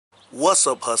What's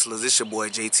up, hustlers? It's your boy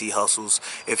JT Hustles.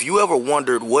 If you ever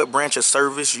wondered what branch of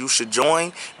service you should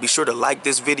join, be sure to like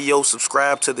this video,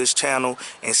 subscribe to this channel,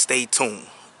 and stay tuned.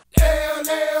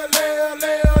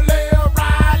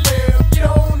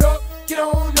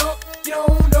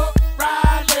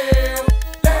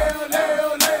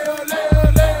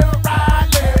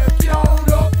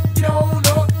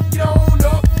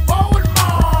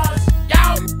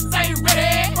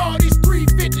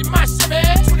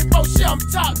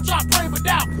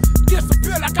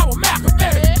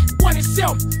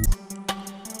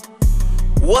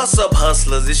 What's up,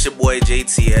 hustlers? It's your boy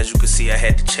JT. As you can see, I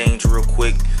had to change real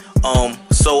quick.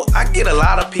 So I get a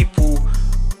lot of people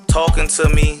talking to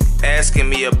me, asking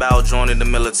me about joining the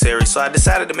military. So I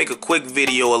decided to make a quick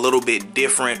video a little bit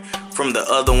different from the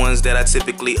other ones that I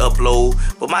typically upload.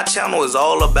 But my channel is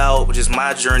all about just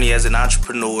my journey as an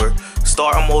entrepreneur,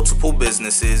 starting multiple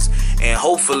businesses, and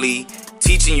hopefully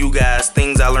teaching you guys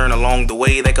things I learned along the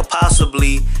way that could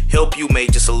possibly help you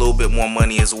make just a little bit more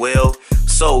money as well.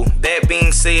 So that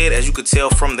being said, as you could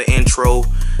tell from the intro,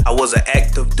 I was an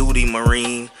active duty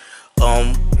Marine,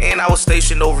 and I was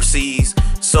stationed overseas.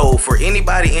 So for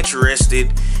anybody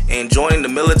interested in joining the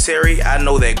military, I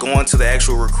know that going to the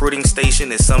actual recruiting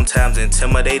station is sometimes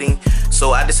intimidating.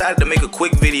 So I decided to make a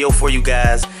quick video for you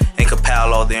guys and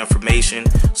compile all the information.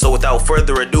 So without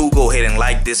further ado, go ahead and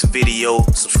like this video,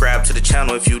 subscribe to the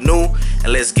channel if you're new, and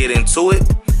let's get into it.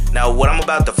 Now, what I'm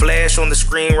about to flash on the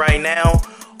screen right now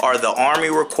are the Army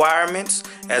requirements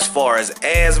as far as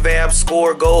ASVAB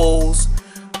score goes,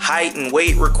 height and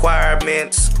weight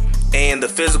requirements, and the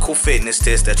physical fitness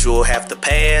test that you'll have to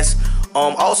pass.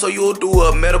 Also, you'll do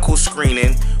a medical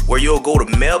screening where you'll go to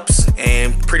MEPS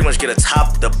and pretty much get a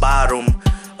top to bottom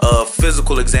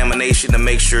physical examination to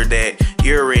make sure that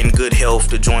you're in good health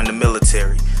to join the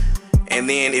military. And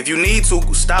then if you need to,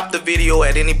 stop the video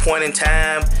at any point in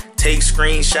time, take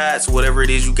screenshots, whatever it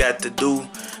is you got to do.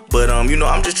 But you know,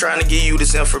 I'm just trying to give you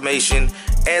this information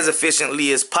as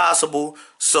efficiently as possible.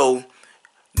 So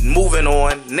moving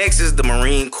on, next is the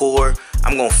Marine Corps.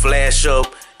 I'm gonna flash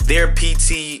up their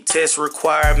PT test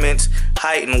requirements,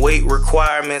 height and weight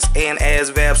requirements, and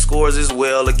ASVAB scores as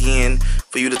well, again,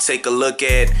 for you to take a look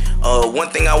at. One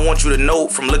thing I want you to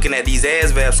note from looking at these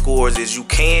ASVAB scores is you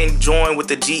can join with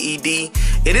the GED.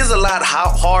 It is a lot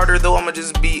harder, though. I'm gonna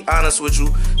just be honest with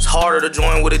you. It's harder to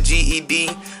join with a GED,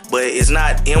 but it's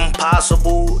not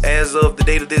impossible as of the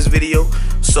date of this video.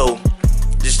 So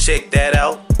just check that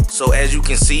out. So as you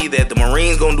can see, that the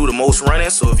Marines gonna do the most running.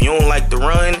 So if you don't like to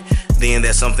run, then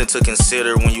that's something to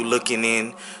consider when you're looking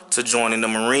in to joining the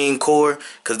Marine Corps,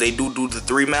 because they do the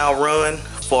 3-mile run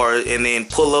and then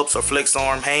pull-ups or flex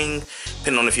arm hang,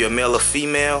 depending on if you're a male or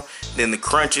female. Then the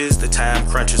crunches, the time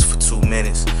crunches for 2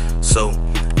 minutes. So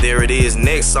there it is.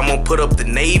 Next, I'm gonna put up the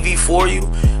Navy for you.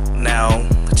 Now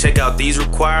check out these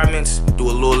requirements. Do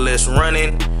a little less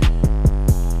running.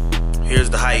 Here's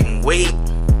the height and weight,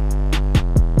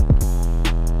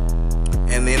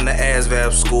 and then the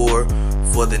ASVAB score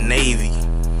for the Navy.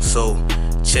 So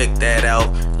check that out.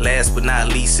 Last but not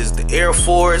least is the Air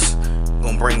Force. I'm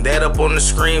gonna bring that up on the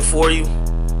screen for you.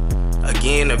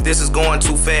 Again, if this is going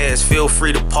too fast, feel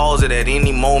free to pause it at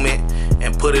any moment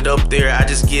and put it up there. I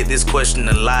just get this question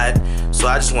a lot, so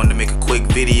I just wanted to make a quick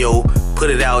video, put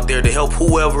it out there to help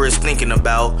whoever is thinking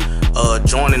about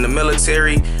joining the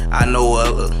military. I know,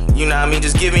 you know what I mean,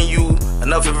 just giving you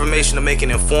enough information to make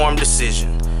an informed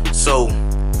decision. So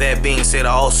that being said,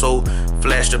 I also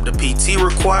flashed up the PT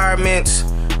requirements,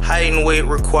 height and weight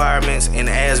requirements, and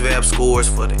the ASVAB scores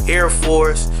for the Air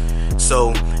Force.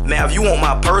 So now if you want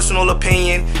my personal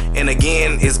opinion, and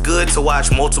again, it's good to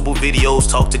watch multiple videos,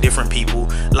 talk to different people.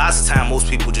 Lots of time, most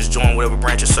people just join whatever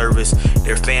branch of service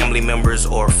their family members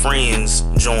or friends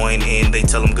join and they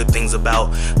tell them good things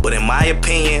about. But in my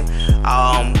opinion,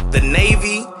 the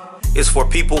Navy is for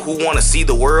people who want to see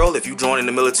the world. If you join in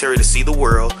the military to see the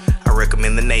world, I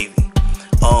recommend the Navy.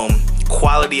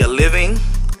 Quality of living,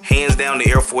 hands down, the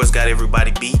Air Force got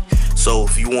everybody beat. So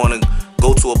if you want to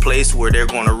go to a place where they're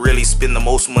going to really spend the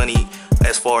most money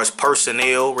as far as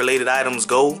personnel related items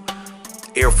go,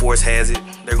 Air Force has it.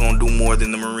 They're going to do more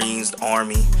than the Marines, the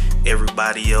Army,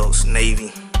 everybody else,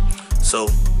 Navy. So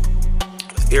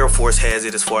Air Force has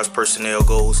it as far as personnel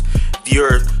goes. If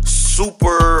you're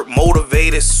super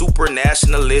motivated, super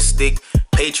nationalistic,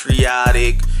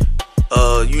 patriotic,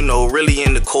 you know, really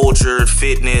into culture,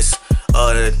 fitness,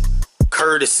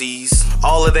 courtesies,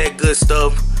 all of that good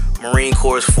stuff, Marine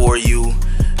Corps is for you.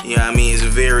 You know what I mean? It's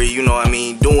very, you know what I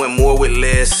mean, doing more with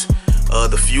less,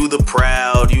 the few, the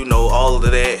proud, you know, all of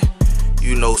that,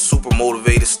 you know, super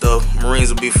motivated stuff.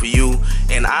 Marines will be for you.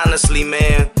 And honestly,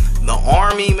 man, the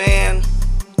Army, man,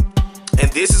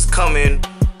 this is coming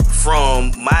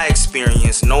from my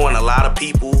experience, knowing a lot of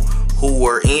people who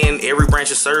were in every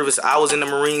branch of service. I was in the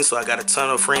Marines, so I got a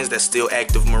ton of friends that's still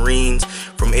active Marines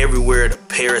from everywhere, to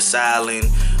parasailing,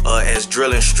 as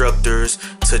drill instructors,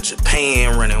 to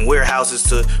Japan, running warehouses,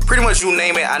 to pretty much you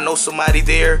name it. I know somebody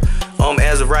there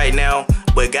as of right now.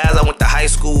 But guys I went to high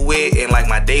school with and like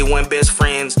my day one best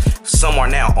friends, some are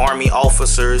now Army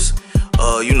officers,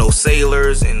 you know,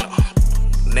 sailors and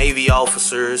Navy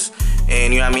officers.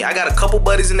 And you know what I mean, I got a couple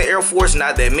buddies in the Air Force,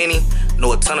 not that many.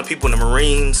 Know a ton of people in the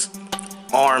Marines,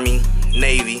 Army,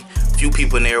 Navy, few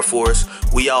people in the Air Force.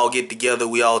 We all get together,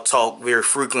 we all talk very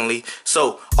frequently.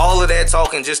 So all of that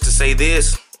talking just to say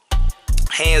this,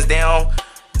 hands down,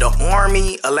 the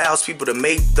Army allows people to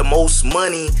make the most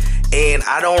money, and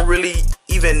I don't really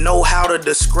even know how to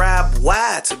describe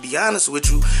why, to be honest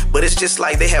with you. But it's just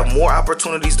like they have more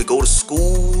opportunities to go to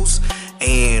schools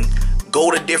and go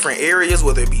to different areas,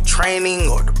 whether it be training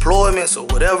or deployments or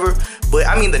whatever. But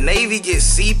I mean, the Navy gets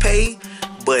sea pay,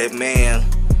 but man,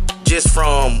 just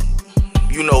from,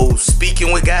 you know,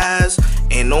 speaking with guys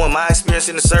and knowing my experience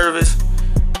in the service,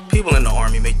 people in the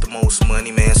Army make the most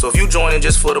money, man. So if you join in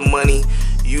just for the money,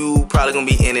 you probably gonna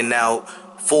be in and out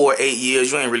for 8 years.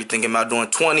 You ain't really thinking about doing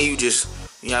 20. You just,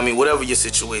 you know what I mean, whatever your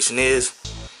situation is.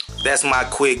 That's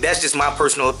just my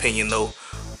personal opinion though.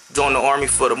 Join the Army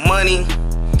for the money.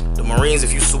 The Marines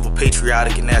if you super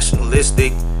patriotic and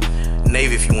nationalistic.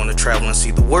 Navy if you want to travel and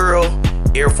see the world.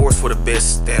 Air Force for the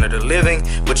best standard of living.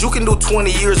 But you can do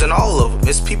 20 years in all of them.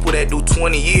 It's people that do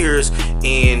 20 years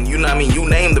and, you know what I mean, you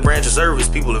name the branch of service,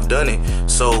 people have done it.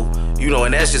 So, you know,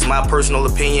 and that's just my personal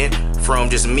opinion from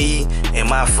just me and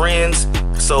my friends.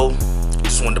 So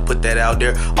just wanted to put that out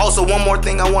there. Also, one more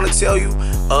thing I want to tell you,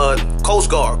 Coast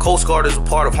Guard. Coast Guard is a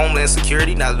part of Homeland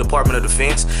Security, not the Department of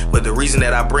Defense. But the reason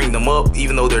that I bring them up,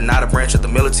 even though they're not a branch of the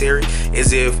military,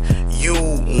 is if you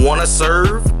want to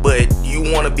serve, but you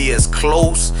want to be as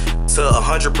close to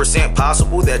 100%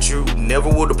 possible that you never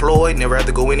will deploy, never have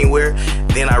to go anywhere,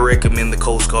 then I recommend the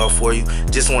Coast Guard for you.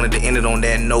 Just wanted to end it on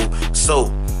that note. So,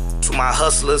 to my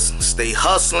hustlers, stay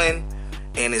hustling.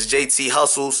 And it's JT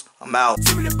Hustles. I'm out.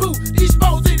 These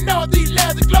bows in all these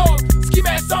leather gloves. Ski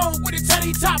mask on with a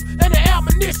tiny top and the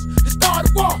ammunition to start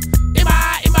a war.